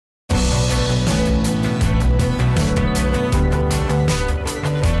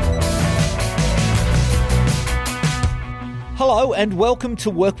Hello and welcome to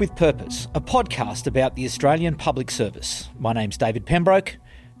Work with Purpose, a podcast about the Australian Public Service. My name's David Pembroke.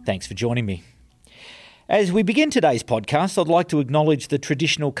 Thanks for joining me. As we begin today's podcast, I'd like to acknowledge the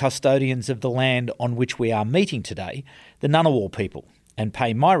traditional custodians of the land on which we are meeting today, the Ngunnawal people, and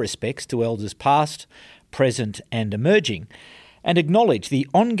pay my respects to elders past, present and emerging, and acknowledge the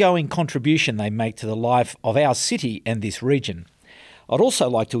ongoing contribution they make to the life of our city and this region. I'd also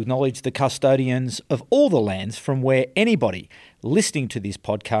like to acknowledge the custodians of all the lands from where anybody listening to this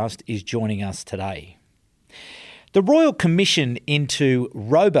podcast is joining us today. The Royal Commission into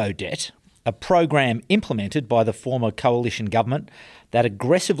robodebt, a program implemented by the former coalition government that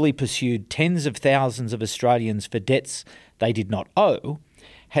aggressively pursued tens of thousands of Australians for debts they did not owe,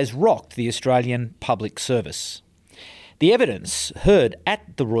 has rocked the Australian public service. The evidence heard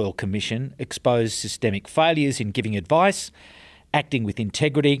at the Royal Commission exposed systemic failures in giving advice, acting with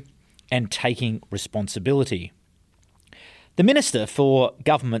integrity and taking responsibility. The Minister for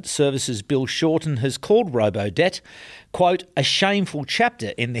Government Services, Bill Shorten, has called robodebt, quote, a shameful chapter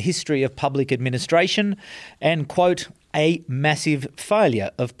in the history of public administration and, quote, a massive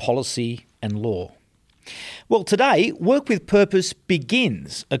failure of policy and law. Well, today, Work with Purpose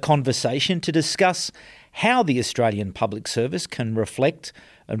begins a conversation to discuss how the Australian Public Service can reflect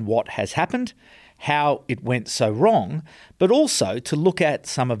on what has happened, how it went so wrong, but also to look at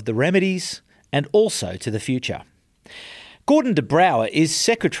some of the remedies and also to the future. Gordon de Brouwer is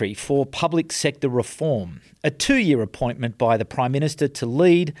Secretary for Public Sector Reform, a 2-year appointment by the Prime Minister to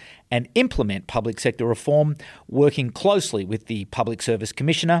lead and implement public sector reform, working closely with the Public Service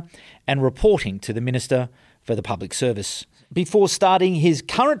Commissioner and reporting to the Minister for the Public Service. Before starting his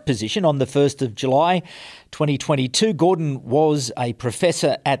current position on the 1st of July 2022, Gordon was a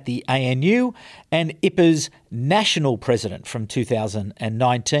professor at the ANU and IPA's national president from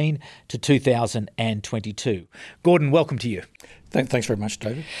 2019 to 2022. Gordon, welcome to you. Thanks very much,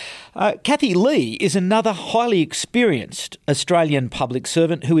 David. Kathy Lee is another highly experienced Australian public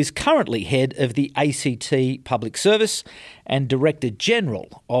servant who is currently head of the ACT Public Service and Director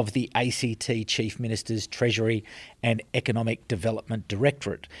General of the ACT Chief Minister's Treasury and Economic Development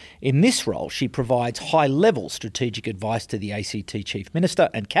Directorate. In this role, she provides high-level strategic advice to the ACT Chief Minister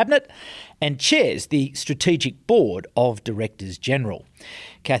and Cabinet and chairs the Strategic Board of Directors General.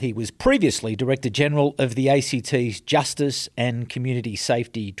 Kathy was previously Director General of the ACT's Justice and Community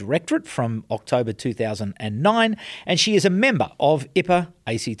Safety Directorate from October 2009, and she is a member of IPA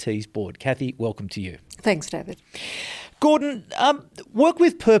ACT's board. Kathy, welcome to you. Thanks, David. Gordon, Work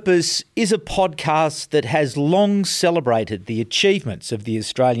with Purpose is a podcast that has long celebrated the achievements of the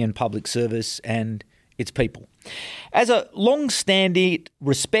Australian Public Service and its people. As a long-standing,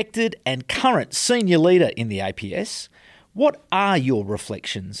 respected and current senior leader in the APS, what are your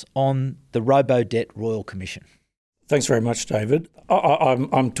reflections on the robodebt Royal Commission? Thanks very much, David.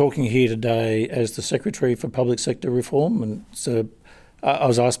 I'm talking here today as the Secretary for Public Sector Reform, and so I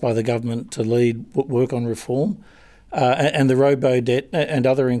was asked by the government to lead work on reform. And the robodebt and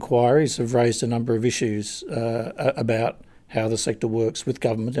other inquiries have raised a number of issues about how the sector works with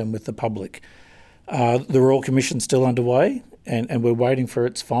government and with the public. The Royal Commission's still underway, and we're waiting for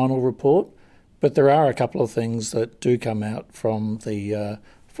its final report. But there are a couple of things that do come out from the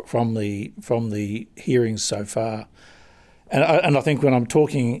hearings so far, and I think when I'm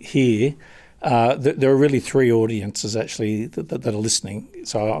talking here, there are really three audiences actually that are listening.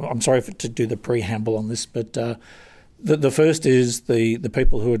 So I'm sorry to do the preamble on this, but the first is the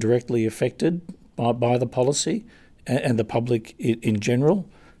people who are directly affected by the policy and the public in general.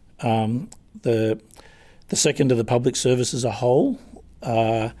 The second are the public service as a whole.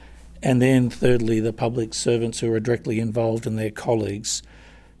 And then thirdly, the public servants who are directly involved and their colleagues.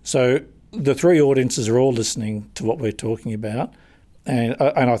 So the three audiences are all listening to what we're talking about. And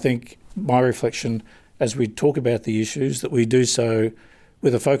I think my reflection as we talk about the issues, that we do so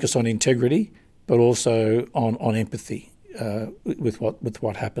with a focus on integrity, but also on empathy with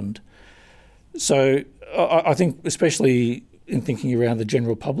what happened. So I think especially in thinking around the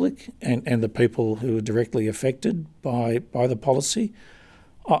general public and the people who are directly affected by the policy,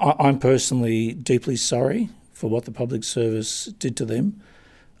 I'm personally deeply sorry for what the public service did to them.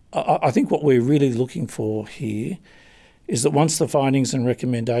 I think what we're really looking for here is that once the findings and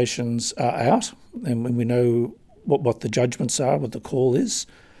recommendations are out and when we know what the judgments are, what the call is,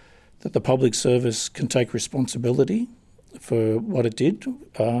 that the public service can take responsibility for what it did,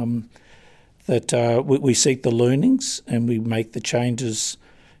 that we seek the learnings and we make the changes,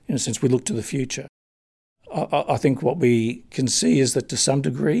 in a sense, we look to the future. I think what we can see is that to some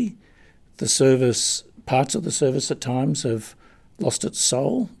degree, the service, parts of the service at times have lost its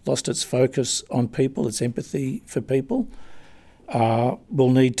soul, lost its focus on people, its empathy for people.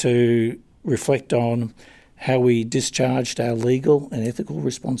 We'll need to reflect on how we discharged our legal and ethical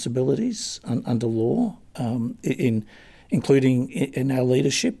responsibilities under law, including in our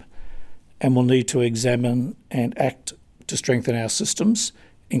leadership, and we'll need to examine and act to strengthen our systems,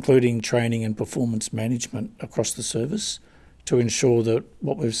 including training and performance management across the service, to ensure that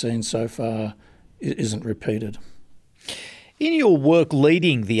what we've seen so far isn't repeated. In your work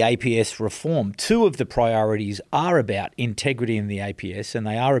leading the APS reform, two of the priorities are about integrity in the APS, and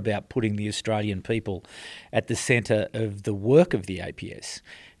they are about putting the Australian people at the centre of the work of the APS.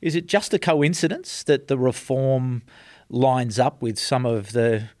 Is it just a coincidence that the reform lines up with some of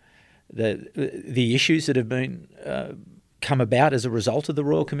the issues that have been come about as a result of the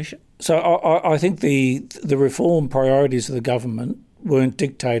Royal Commission? So I think the reform priorities of the government weren't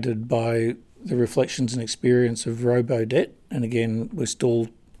dictated by the reflections and experience of robodebt, and again, we're still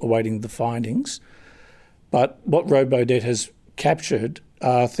awaiting the findings. But what robodebt has captured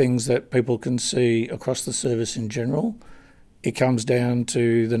are things that people can see across the service in general. It comes down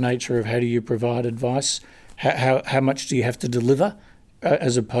to the nature of how do you provide advice, how much do you have to deliver,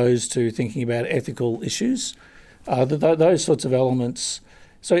 as opposed to thinking about ethical issues. Those sorts of elements.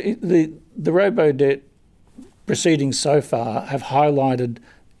 So the robodebt proceedings so far have highlighted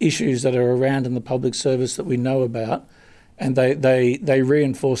issues that are around in the public service that we know about, and they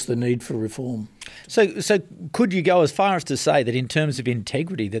reinforce the need for reform. So could you go as far as to say that in terms of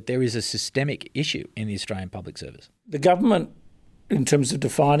integrity that there is a systemic issue in the Australian public service? The government, in terms of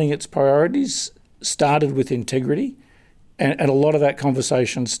defining its priorities, started with integrity, and a lot of that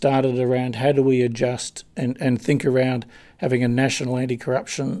conversation started around how do we adjust and think around having a national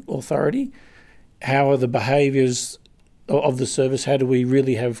anti-corruption authority. How are the behaviours of the service? How do we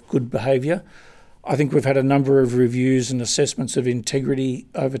really have good behaviour? I think we've had a number of reviews and assessments of integrity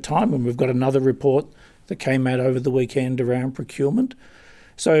over time, and we've got another report that came out over the weekend around procurement.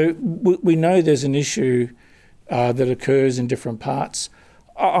 So we know there's an issue that occurs in different parts.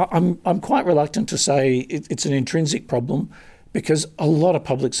 I'm quite reluctant to say it's an intrinsic problem, because a lot of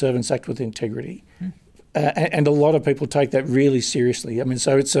public servants act with integrity. And a lot of people take that really seriously. I mean,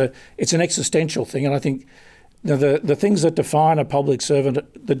 so it's an existential thing, and I think the things that define a public servant,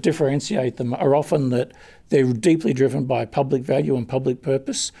 that differentiate them, are often that they're deeply driven by public value and public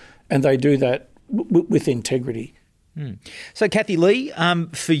purpose, and they do that with integrity. So, Kathy Lee,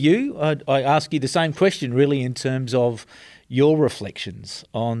 for you, I ask you the same question, really, in terms of your reflections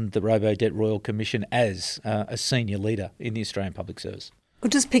on the robodebt Royal Commission as a senior leader in the Australian Public Service. Well,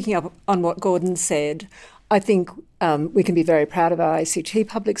 just picking up on what Gordon said, I think we can be very proud of our ACT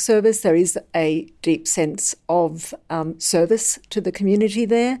public service. There is a deep sense of service to the community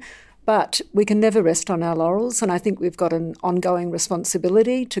there, but we can never rest on our laurels, and I think we've got an ongoing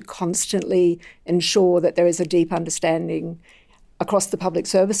responsibility to constantly ensure that there is a deep understanding across the public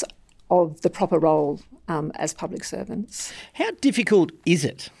service of the proper role as public servants. How difficult is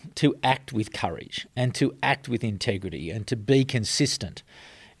it to act with courage and to act with integrity and to be consistent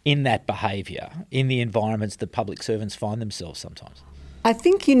in that behaviour in the environments that public servants find themselves sometimes? I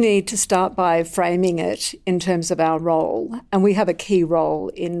think you need to start by framing it in terms of our role, and we have a key role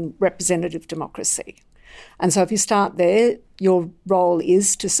in representative democracy. And so if you start there, your role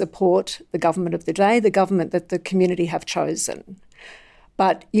is to support the government of the day, the government that the community have chosen.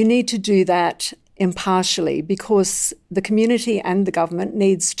 But you need to do that impartially, because the community and the government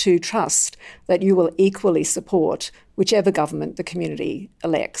needs to trust that you will equally support whichever government the community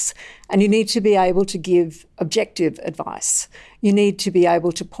elects. And you need to be able to give objective advice. You need to be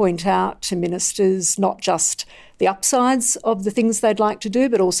able to point out to ministers not just the upsides of the things they'd like to do,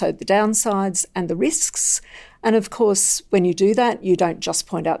 but also the downsides and the risks. And of course, when you do that, you don't just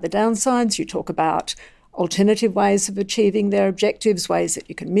point out the downsides, you talk about alternative ways of achieving their objectives, ways that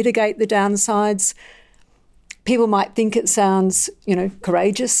you can mitigate the downsides. People might think it sounds,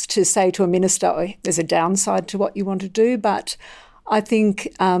 courageous to say to a minister, oh, there's a downside to what you want to do, but I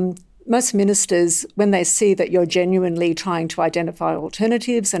think most ministers, when they see that you're genuinely trying to identify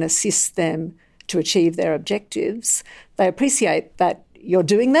alternatives and assist them to achieve their objectives, they appreciate that you're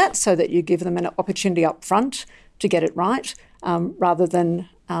doing that so that you give them an opportunity up front to get it right, rather than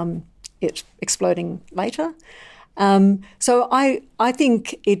it exploding later. So I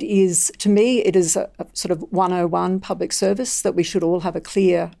think it is, to me, it is a sort of 101 public service that we should all have a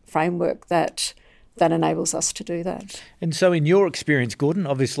clear framework that enables us to do that. And so in your experience, Gordon,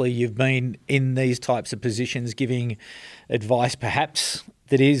 obviously you've been in these types of positions giving advice perhaps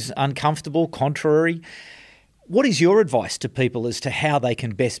that is uncomfortable, contrary. What is your advice to people as to how they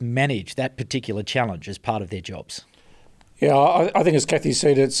can best manage that particular challenge as part of their jobs? Yeah, I think as Kathy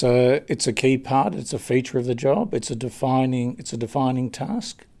said, it's a key part. It's a feature of the job. It's a defining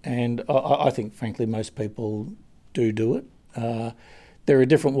task, and I think, frankly, most people do it. There are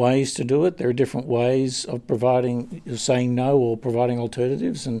different ways to do it. There are different ways of saying no or providing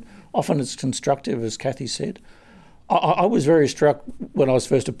alternatives, and often it's constructive, as Kathy said. I was very struck when I was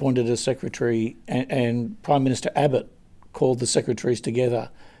first appointed as secretary, and Prime Minister Abbott called the secretaries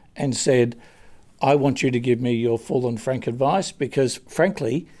together and said, I want you to give me your full and frank advice because,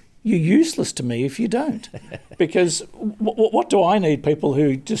 frankly, you're useless to me if you don't. Because what do I need? People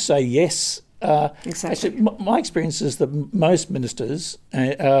who just say yes. Exactly. Actually, my experience is that most ministers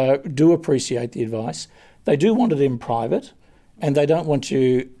do appreciate the advice. They do want it in private, and they don't want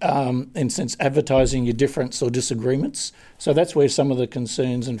you, in a sense, advertising your difference or disagreements. So that's where some of the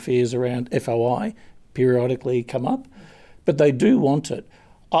concerns and fears around FOI periodically come up. But they do want it.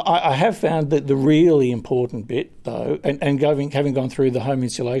 I have found that the really important bit, though, and having gone through the Home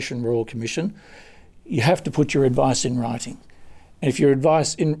Insulation Royal Commission, you have to put your advice in writing. And if your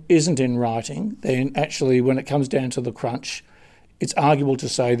advice isn't in writing, then actually when it comes down to the crunch, it's arguable to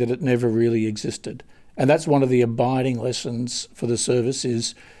say that it never really existed. And that's one of the abiding lessons for the service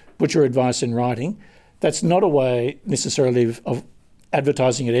is put your advice in writing. That's not a way necessarily of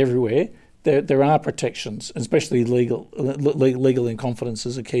advertising it everywhere. There are protections, especially legal in confidence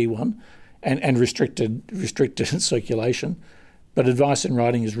is a key one, and restricted circulation. But advice in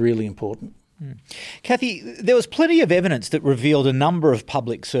writing is really important. Kathy, there was plenty of evidence that revealed a number of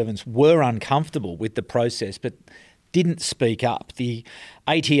public servants were uncomfortable with the process but didn't speak up. The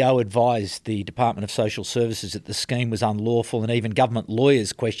ATO advised the Department of Social Services that the scheme was unlawful, and even government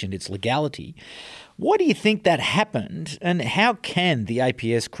lawyers questioned its legality. Why do you think that happened, and how can the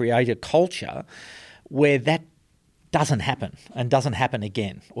APS create a culture where that doesn't happen and doesn't happen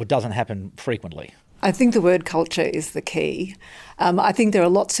again or doesn't happen frequently? I think the word culture is the key. I think there are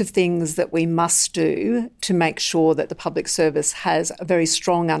lots of things that we must do to make sure that the public service has a very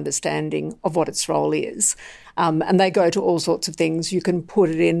strong understanding of what its role is. And they go to all sorts of things. You can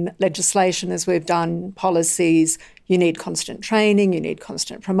put it in legislation, as we've done, policies. You need constant training, you need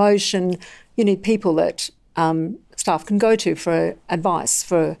constant promotion, you need people that staff can go to for advice.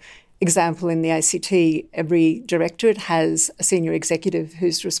 For example, in the ACT, every directorate has a senior executive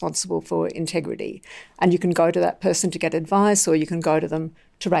who's responsible for integrity. And you can go to that person to get advice, or you can go to them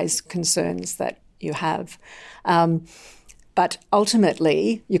to raise concerns that you have. But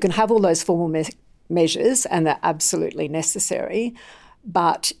ultimately, you can have all those formal measures, and they're absolutely necessary.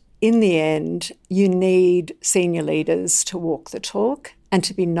 But in the end, you need senior leaders to walk the talk and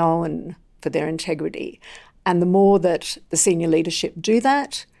to be known for their integrity. And the more that the senior leadership do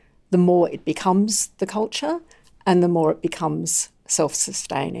that, the more it becomes the culture and the more it becomes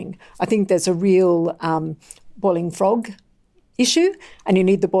self-sustaining. I think there's a real boiling frog issue, and you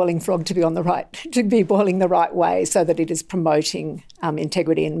need the boiling frog to be boiling the right way so that it is promoting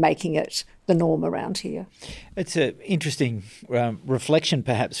integrity and making it the norm around here. It's an interesting reflection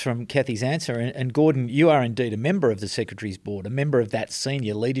perhaps from Kathy's answer. And Gordon, you are indeed a member of the Secretary's Board, a member of that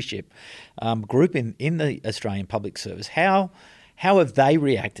senior leadership group in the Australian Public Service. How have they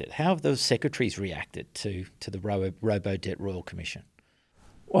reacted? How have those secretaries reacted to the robodebt Royal Commission?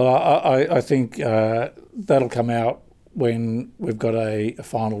 Well, I think that'll come out when we've got a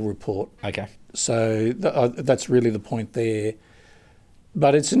final report. Okay. So that's really the point there.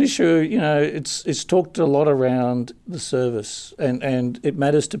 But it's an issue, it's talked a lot around the service and it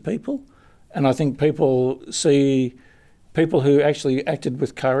matters to people. And I think people see people who actually acted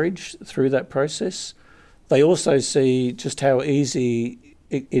with courage through that process. They also see just how easy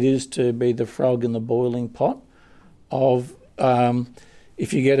it is to be the frog in the boiling pot of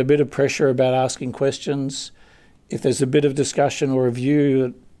if you get a bit of pressure about asking questions, if there's a bit of discussion or a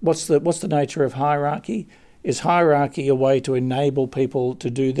view, what's the nature of hierarchy? Is hierarchy a way to enable people to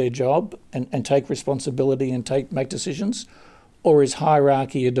do their job and take responsibility and make decisions? Or is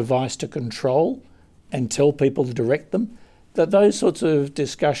hierarchy a device to control and tell people to direct them? That those sorts of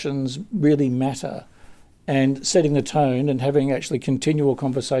discussions really matter. And setting the tone and having actually continual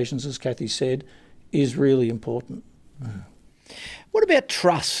conversations, as Kathy said, is really important. What about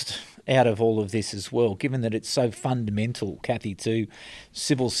trust out of all of this as well, given that it's so fundamental, Kathy, to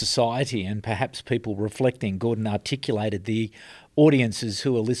civil society and perhaps people reflecting? Gordon articulated the audiences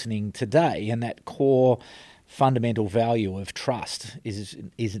who are listening today, and that core fundamental value of trust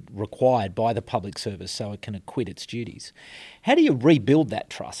is required by the public service so it can acquit its duties. How do you rebuild that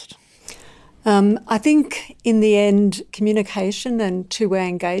trust? I think in the end, communication and two-way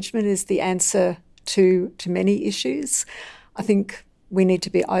engagement is the answer to many issues. I think we need to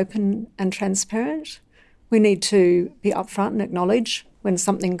be open and transparent. We need to be upfront and acknowledge when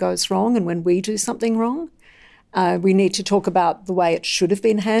something goes wrong and when we do something wrong. We need to talk about the way it should have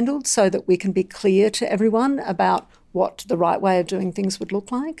been handled so that we can be clear to everyone about what the right way of doing things would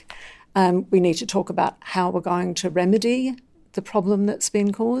look like. We need to talk about how we're going to remedy the problem that's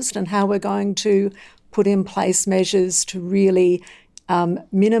been caused and how we're going to put in place measures to really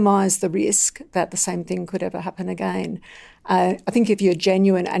minimise the risk that the same thing could ever happen again. I think if you're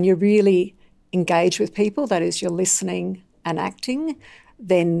genuine and you really engage with people, that is, you're listening and acting,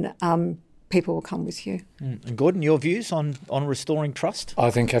 then people will come with you. And Gordon, your views on restoring trust? I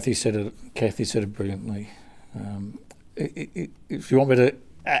think Kathy said it brilliantly. If you want me to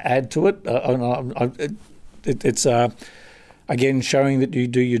add to it, it's again showing that you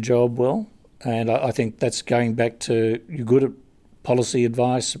do your job well, and I think that's going back to you're good at policy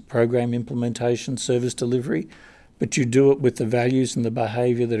advice, program implementation, service delivery, but you do it with the values and the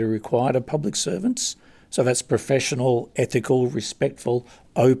behaviour that are required of public servants. So that's professional, ethical, respectful,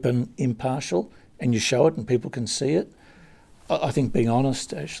 open, impartial, and you show it and people can see it. I think being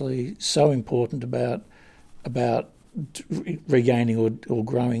honest actually so important about regaining or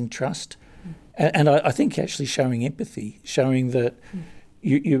growing trust. And I think actually showing empathy, showing that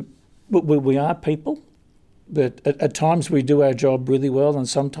we are people, that at times we do our job really well, and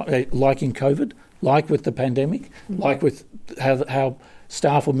sometimes, like in COVID, like with the pandemic, like with how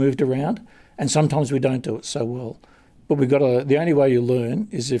staff were moved around, and sometimes we don't do it so well. But the only way you learn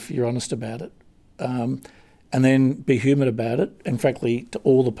is if you're honest about it, and then be human about it, and frankly, to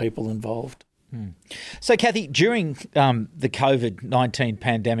all the people involved. So, Kathy, during the COVID-19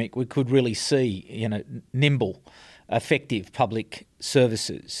 pandemic, we could really see, nimble, effective public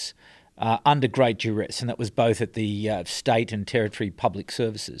services under great duress, and that was both at the state and territory public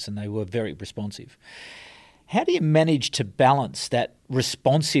services, and they were very responsive. How do you manage to balance that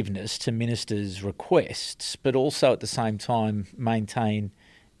responsiveness to ministers' requests, but also at the same time maintain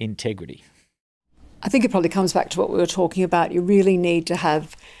integrity? I think it probably comes back to what we were talking about. You really need to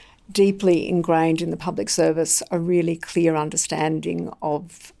have deeply ingrained in the public service a really clear understanding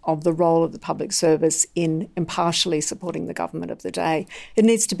of the role of the public service in impartially supporting the government of the day. It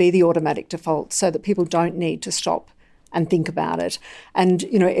needs to be the automatic default so that people don't need to stop and think about it. And,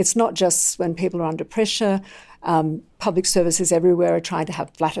 it's not just when people are under pressure. Public services everywhere are trying to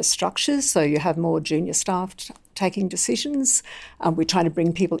have flatter structures, so you have more junior staff taking decisions. We're trying to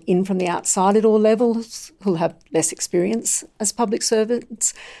bring people in from the outside at all levels who'll have less experience as public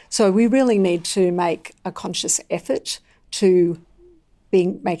servants. So we really need to make a conscious effort to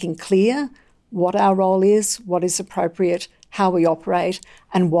making clear what our role is, what is appropriate, how we operate,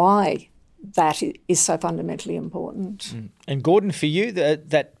 and why that is so fundamentally important. And Gordon, for you,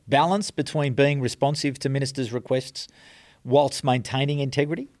 that balance between being responsive to ministers' requests whilst maintaining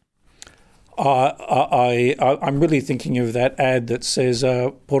integrity? I'm really thinking of that ad that says,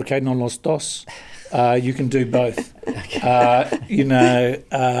 "Por qué no los dos?" You can do both.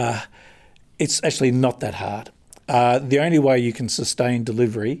 It's actually not that hard. The only way you can sustain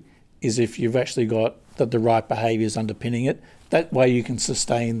delivery is if you've actually got the right behaviours underpinning it. That way you can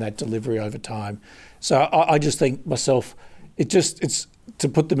sustain that delivery over time. So I just think myself, it's to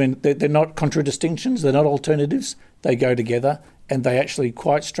put them in, they're not contradistinctions, they're not alternatives, they go together, and they actually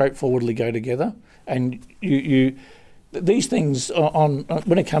quite straightforwardly go together. And these things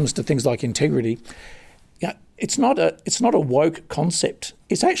when it comes to things like integrity, it's not a woke concept.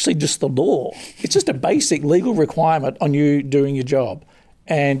 It's actually just the law. It's just a basic legal requirement on you doing your job.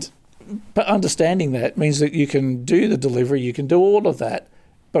 But understanding that means that you can do the delivery, you can do all of that,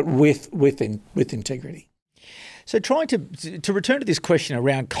 but with integrity. So trying to return to this question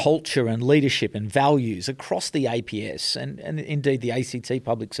around culture and leadership and values across the APS and indeed the ACT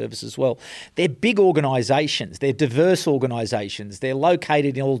Public Service as well, they're big organisations, they're diverse organisations, they're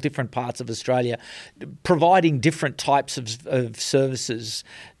located in all different parts of Australia, providing different types of services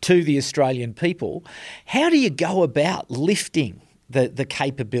to the Australian people. How do you go about lifting the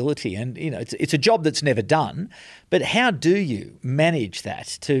capability? And, it's a job that's never done, but how do you manage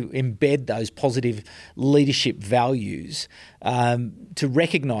that to embed those positive leadership values, to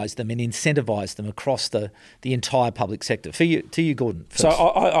recognise them and incentivise them across the entire public sector? To you, Gordon. First.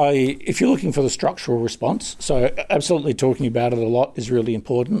 So if you're looking for the structural response, so absolutely talking about it a lot is really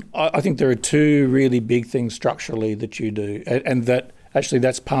important. I think there are two really big things structurally that you do, and that actually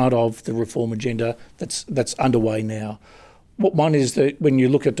that's part of the reform agenda that's underway now. One is that when you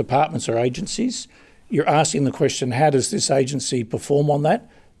look at departments or agencies, you're asking the question, how does this agency perform on that?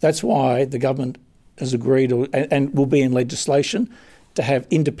 That's why the government has agreed and will be in legislation to have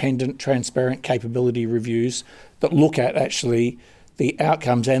independent, transparent capability reviews that look at actually the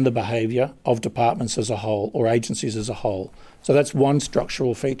outcomes and the behaviour of departments as a whole or agencies as a whole. So that's one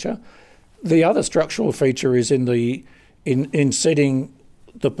structural feature. The other structural feature is in setting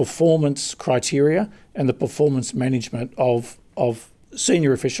the performance criteria and the performance management of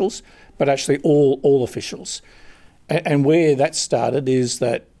senior officials, but actually all officials. And where that started is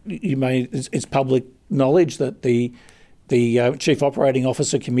that it's public knowledge that the Chief Operating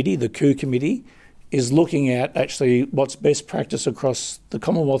Officer Committee, the COO Committee, is looking at actually what's best practice across the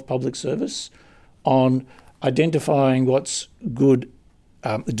Commonwealth Public Service on identifying what's good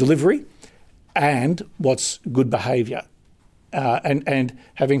delivery and what's good behaviour, and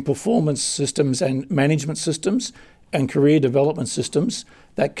having performance systems and management systems and career development systems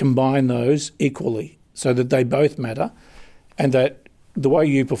that combine those equally so that they both matter, and that the way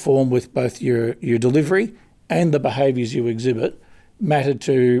you perform with both your delivery and the behaviours you exhibit matter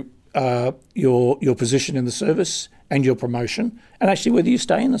to your position in the service and your promotion, and actually whether you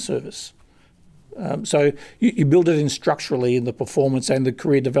stay in the service. So you build it in structurally in the performance and the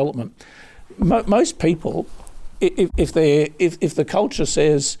career development. Most people, if the culture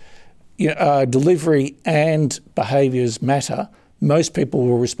says delivery and behaviours matter, most people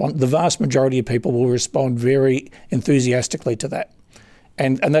will respond. The vast majority of people will respond very enthusiastically to that,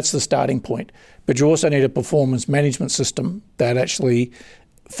 and that's the starting point. But you also need a performance management system that actually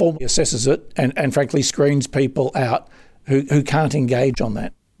formally assesses it and frankly screens people out who can't engage on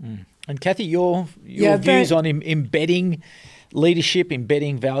that. Mm. And Kathy, your views on embedding leadership,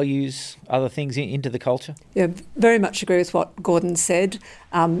 embedding values, other things into the culture? Yeah, very much agree with what Gordon said.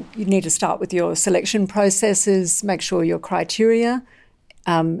 You need to start with your selection processes, make sure your criteria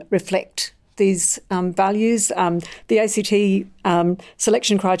reflect these values. The ACT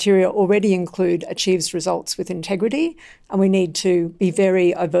selection criteria already include achieves results with integrity, and we need to be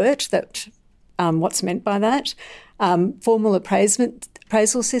very overt that what's meant by that. Formal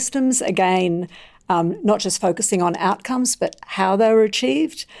appraisal systems, again, not just focusing on outcomes, but how they were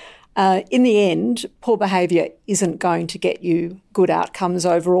achieved. In the end, poor behaviour isn't going to get you good outcomes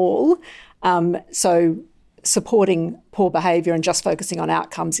overall. So supporting poor behaviour and just focusing on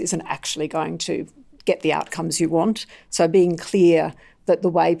outcomes isn't actually going to get the outcomes you want. So being clear that the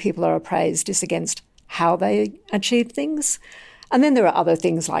way people are appraised is against how they achieve things. And then there are other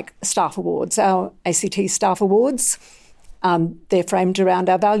things like staff awards. Our ACT staff awards, they're framed around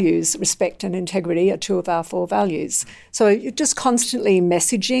our values. Respect and integrity are two of our 4 values. So you're just constantly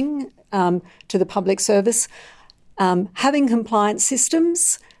messaging to the public service. Having compliance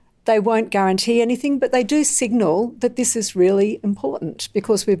systems, they won't guarantee anything, but they do signal that this is really important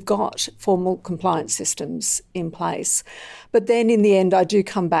because we've got formal compliance systems in place. But then in the end, I do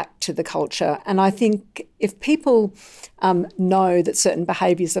come back to the culture. And I think if people know that certain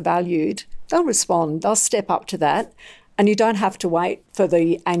behaviours are valued, they'll respond, they'll step up to that. And you don't have to wait for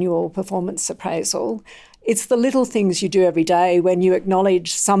the annual performance appraisal. It's the little things you do every day when you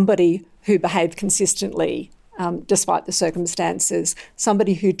acknowledge somebody who behaved consistently despite the circumstances,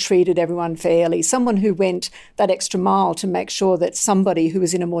 somebody who treated everyone fairly, someone who went that extra mile to make sure that somebody who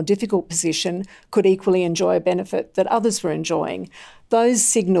was in a more difficult position could equally enjoy a benefit that others were enjoying. Those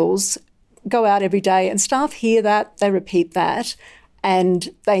signals go out every day and staff hear that, they repeat that, and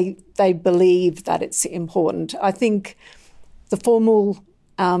they believe that it's important. I think the formal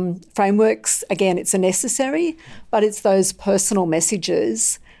frameworks, again, it's a necessary, but it's those personal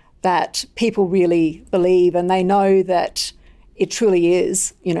messages that people really believe, and they know that it truly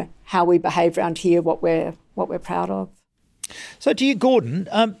is, how we behave around here, what we're proud of. So to you, Gordon,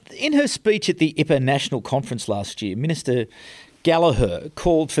 in her speech at the IPA National Conference last year, Minister Gallagher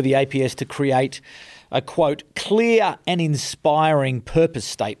called for the APS to create a, quote, clear and inspiring purpose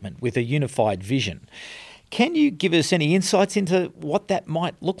statement with a unified vision. Can you give us any insights into what that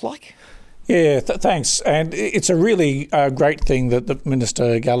might look like? Yeah, thanks. And it's a really great thing that the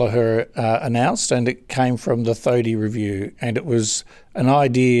Minister Gallagher announced, and it came from the Thodey review. And it was an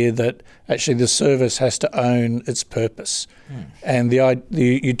idea that actually the service has to own its purpose. And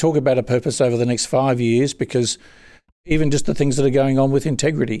you talk about a purpose over the next 5 years, because even just the things that are going on with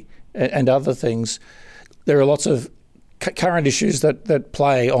integrity and other things, there are lots of current issues that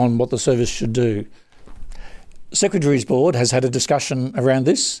play on what the service should do. Secretary's Board has had a discussion around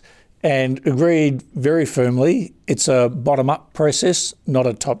this and agreed very firmly it's a bottom-up process, not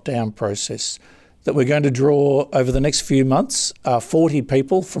a top-down process, that we're going to draw over the next few months 40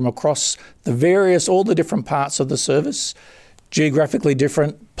 people from across all the different parts of the service, geographically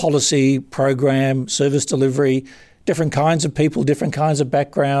different, policy, program, service delivery, different kinds of people, different kinds of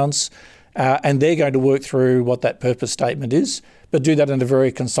backgrounds, and they're going to work through what that purpose statement is. but do that in a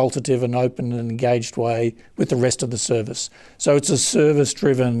very consultative and open and engaged way with the rest of the service. So it's a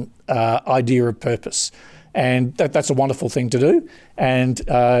service-driven idea of purpose. And that's a wonderful thing to do. And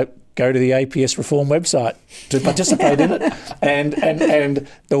go to the APS Reform website to participate in it. And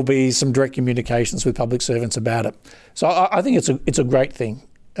there'll be some direct communications with public servants about it. So I think it's a great thing.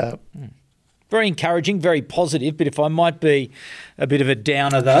 Very encouraging, very positive. But if I might be a bit of a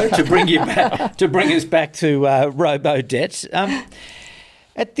downer, though, to bring you back, to bring us back to robodebt.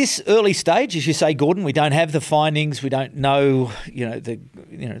 At this early stage, as you say, Gordon, we don't have the findings. We don't know, the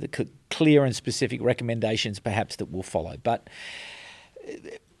clear and specific recommendations, perhaps, that will follow. But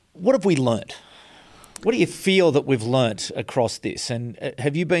what have we learnt? What do you feel that we've learnt across this? And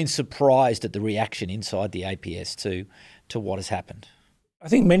have you been surprised at the reaction inside the APS to what has happened? I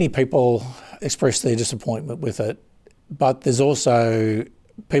think many people express their disappointment with it, but there's also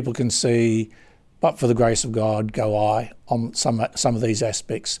people can see, but for the grace of God, go I on some of these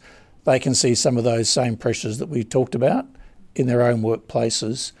aspects. They can see some of those same pressures that we talked about in their own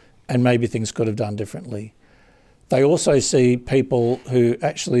workplaces, and maybe things could have done differently. They also see people who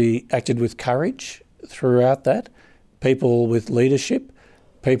actually acted with courage throughout that, people with leadership,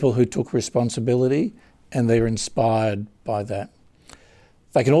 people who took responsibility, and they're inspired by that.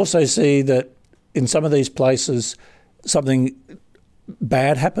 They can also see that in some of these places something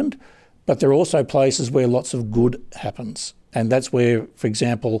bad happened, but there are also places where lots of good happens. And that's where, for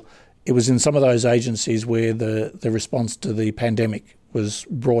example, it was in some of those agencies where the response to the pandemic was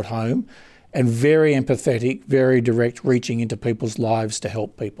brought home, and very empathetic, very direct, reaching into people's lives to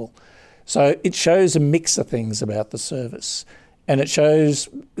help people. So it shows a mix of things about the service. And it shows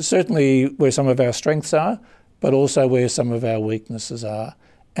certainly where some of our strengths are, but also where some of our weaknesses are.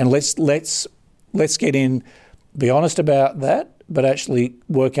 And let's get in, be honest about that, but actually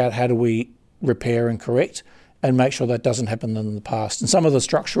work out how do we repair and correct and make sure that doesn't happen in the past. And some of the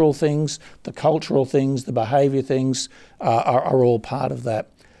structural things, the cultural things, the behaviour things are all part of that.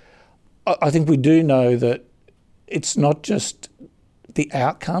 I think we do know that it's not just the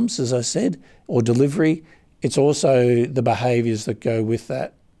outcomes, as I said, or delivery, it's also the behaviours that go with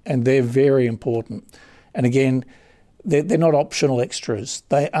that. And they're very important. And again, they're not optional extras.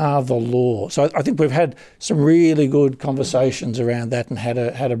 They are the law. So I think we've had some really good conversations around that and how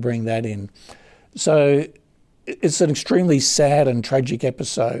to bring that in. So it's an extremely sad and tragic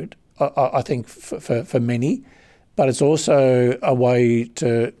episode, I think, for many, but it's also a way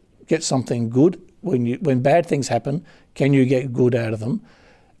to get something good. When bad things happen, can you get good out of them?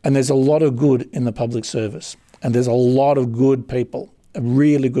 And there's a lot of good in the public service, and there's a lot of good people,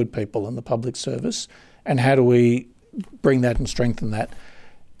 really good people in the public service. And how do we bring that and strengthen that,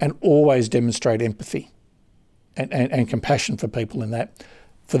 and always demonstrate empathy and compassion for people in that,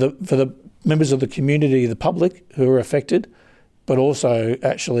 for the members of the community, the public who are affected, but also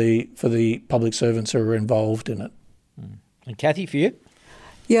actually for the public servants who are involved in it. And Kathy, for you?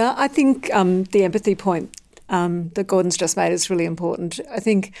 Yeah, I think the empathy point that Gordon's just made is really important. I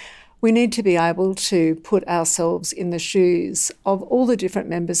think we need to be able to put ourselves in the shoes of all the different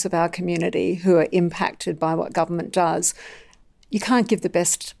members of our community who are impacted by what government does. You can't give the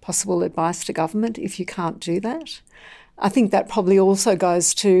best possible advice to government if you can't do that. I think that probably also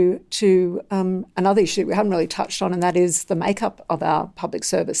goes to another issue we haven't really touched on, and that is the makeup of our public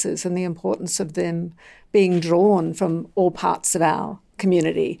services and the importance of them being drawn from all parts of our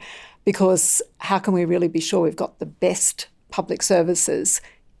community. Because how can we really be sure we've got the best public services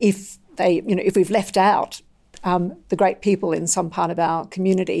if we've left out the great people in some part of our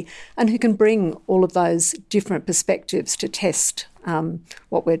community, and who can bring all of those different perspectives to test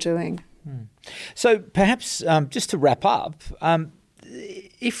what we're doing. So perhaps just to wrap up,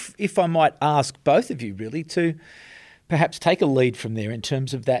 if I might ask both of you really to perhaps take a lead from there in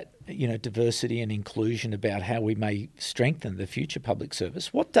terms of that, diversity and inclusion about how we may strengthen the future public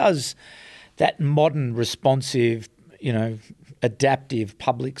service. What does that modern, responsive, adaptive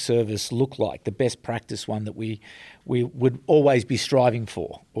public service look like, the best practice one that we would always be striving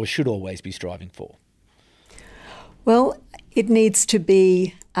for, or should always be striving for? Well, it needs to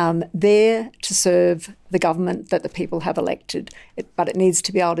be there to serve the government that the people have elected, but it needs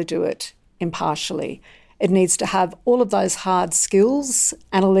to be able to do it impartially. It needs to have all of those hard skills,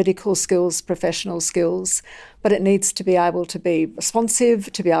 analytical skills, professional skills, but it needs to be able to be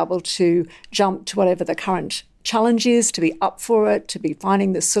responsive, to be able to jump to whatever the current challenge is, to be up for it, to be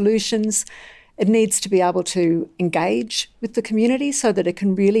finding the solutions. It needs to be able to engage with the community so that it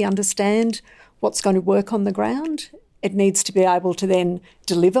can really understand what's going to work on the ground. It needs to be able to then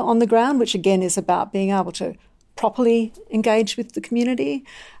deliver on the ground, which again is about being able to properly engage with the community.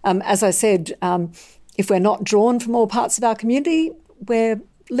 As I said, if we're not drawn from all parts of our community, we're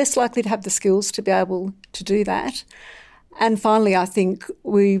less likely to have the skills to be able to do that. And finally, I think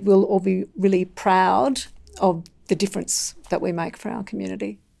we will all be really proud of the difference that we make for our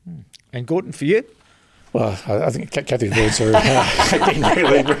community. And Gordon, for you? Well, I think Kathy's words are been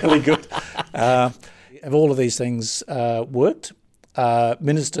really, really good. Have all of these things worked?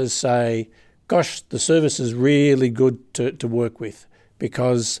 Ministers say, gosh, the service is really good to work with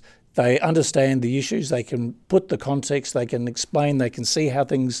because they understand the issues, they can put the context, they can explain, they can see how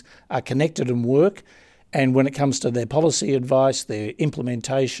things are connected and work. And when it comes to their policy advice, their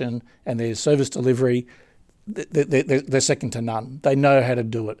implementation and their service delivery, they're second to none. They know how to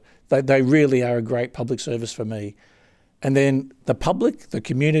do it. They really are a great public service for me. And then the public, the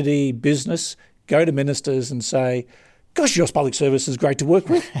community, business, go to ministers and say, gosh, your public service is great to work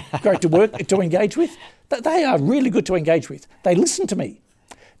with, to engage with. They are really good to engage with. They listen to me.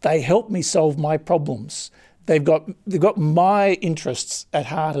 They help me solve my problems. They've got my interests at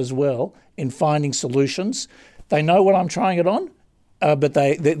heart as well in finding solutions. They know what I'm trying it on, but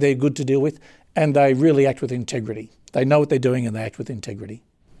they're good to deal with, and they really act with integrity. They know what they're doing and they act with integrity.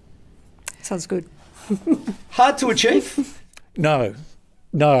 Sounds good. Hard to achieve? No.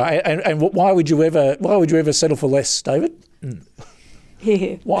 And why would you ever settle for less, David?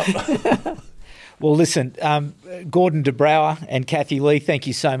 Here. What? Well, listen, Gordon de Brouwer and Kathy Lee, thank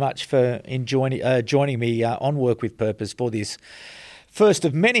you so much for joining me on Work with Purpose for this first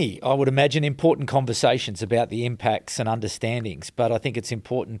of many, I would imagine, important conversations about the impacts and understandings. But I think it's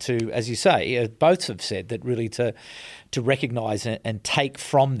important to, as you say, both have said that really to recognise and take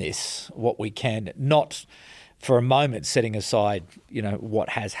from this what we can, not for a moment setting aside, what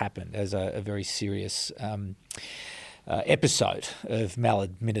has happened as a very serious episode of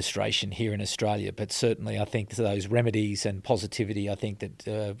maladministration here in Australia, but certainly I think those remedies and positivity I think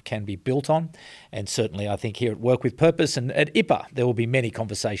that can be built on, and certainly I think here at Work with Purpose and at IPA there will be many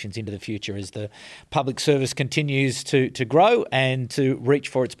conversations into the future as the public service continues to grow and to reach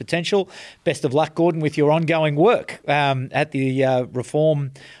for its potential. Best of luck, Gordon, with your ongoing work at the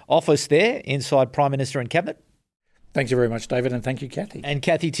Reform Office there inside Prime Minister and Cabinet. Thank you very much, David, and thank you, Kathy. And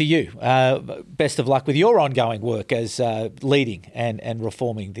Kathy, to you, best of luck with your ongoing work as leading and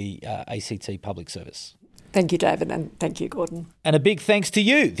reforming the ACT public service. Thank you, David, and thank you, Gordon. And a big thanks to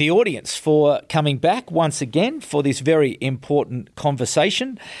you, the audience, for coming back once again for this very important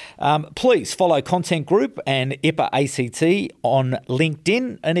conversation. Please follow Content Group and IPA ACT on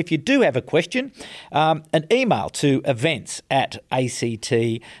LinkedIn. And if you do have a question, an email to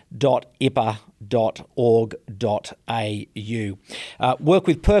events@act.ipa.org.au. Work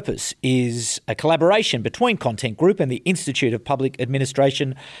with Purpose is a collaboration between Content Group and the Institute of Public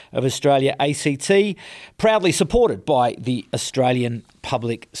Administration of Australia, ACT, proudly supported by the Australian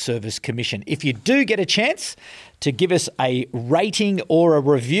Public Service Commission. If you do get a chance to give us a rating or a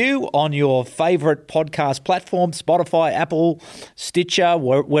review on your favourite podcast platform, Spotify, Apple, Stitcher,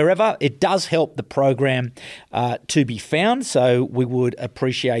 wherever, it does help the program to be found. So we would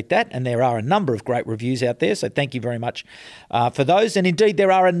appreciate that. And there are a number of great reviews out there. So thank you very much for those. And indeed,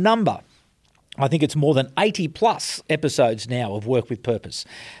 there are a number. I think it's more than 80 plus episodes now of Work with Purpose,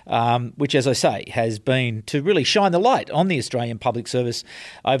 which, as I say, has been to really shine the light on the Australian public service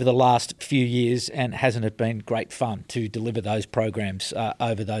over the last few years, and hasn't it been great fun to deliver those programs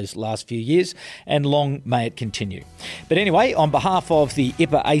over those last few years, and long may it continue. But anyway, on behalf of the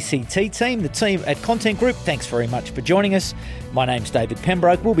IPA ACT team, the team at Content Group, thanks very much for joining us. My name's David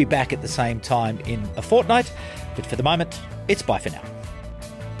Pembroke. We'll be back at the same time in a fortnight, but for the moment, it's bye for now.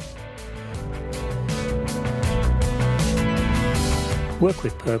 Work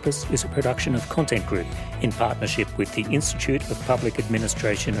with Purpose is a production of Content Group in partnership with the Institute of Public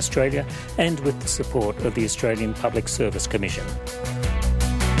Administration Australia and with the support of the Australian Public Service Commission.